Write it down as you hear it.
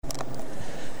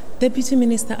Deputy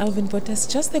Minister Alvin Botes,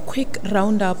 just a quick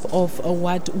roundup of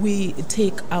what we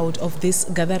take out of this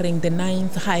gathering, the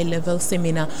 9th high-level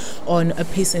seminar on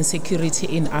peace and security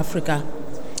in Africa.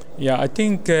 Yeah, I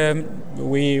think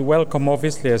we welcome,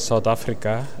 obviously, as South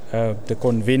Africa, the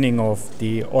convening of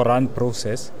the Oran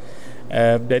process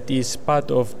that is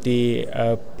part of the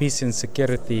peace and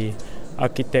security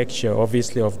architecture,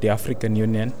 obviously, of the African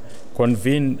Union,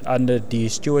 convened under the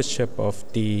stewardship of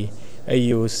the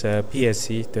AU's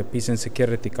PSC, the Peace and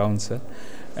Security Council.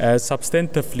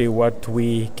 Substantively, what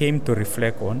we came to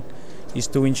reflect on is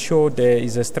to ensure there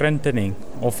is a strengthening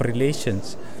of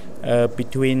relations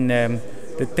between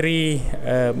the three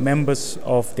members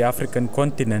of the African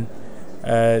continent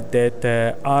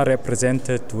that are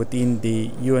represented within the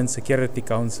UN Security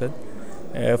Council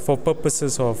for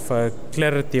purposes of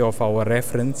clarity of our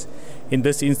reference. In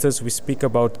this instance, we speak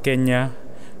about Kenya,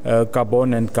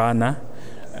 Gabon, and Ghana.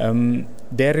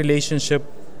 Their relationship,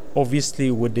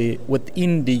 obviously,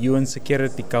 within the UN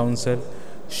Security Council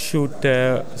should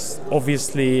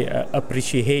obviously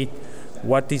appreciate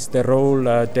what is the role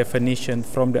definition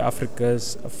from the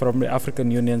African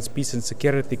Union's Peace and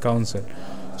Security Council.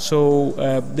 So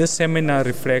this seminar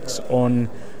reflects on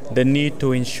the need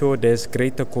to ensure there's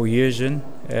greater cohesion,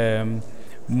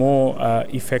 more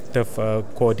effective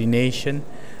coordination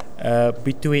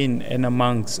between and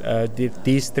amongst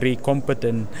these three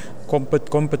competent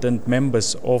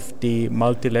members of the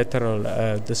multilateral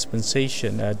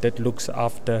dispensation that looks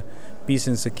after peace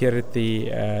and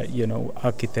security,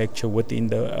 architecture within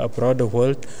the broader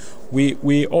world.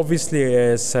 We obviously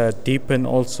has deepened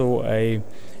also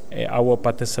our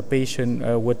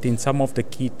participation within some of the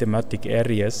key thematic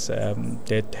areas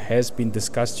that has been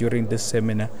discussed during this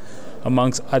seminar,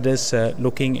 amongst others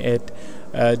looking at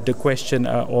the question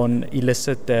on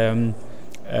illicit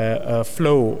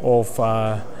flow of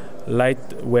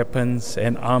light weapons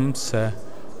and arms.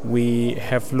 We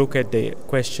have looked at the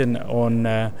question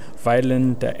on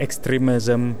violent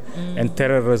extremism and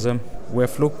terrorism. We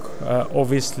have looked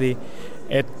obviously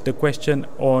at the question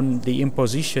on the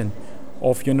imposition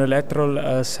of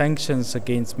unilateral sanctions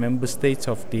against member states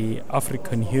of the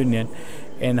African Union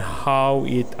and how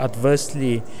it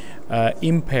adversely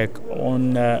impact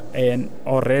on an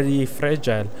already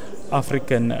fragile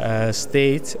African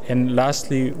state. And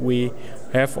lastly, we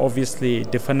have obviously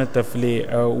definitively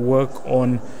work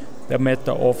on the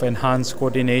matter of enhanced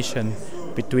coordination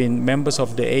between members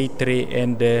of the A3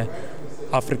 and the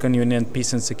African Union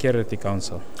Peace and Security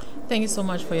Council. Thank you so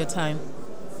much for your time.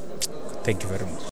 Thank you very much.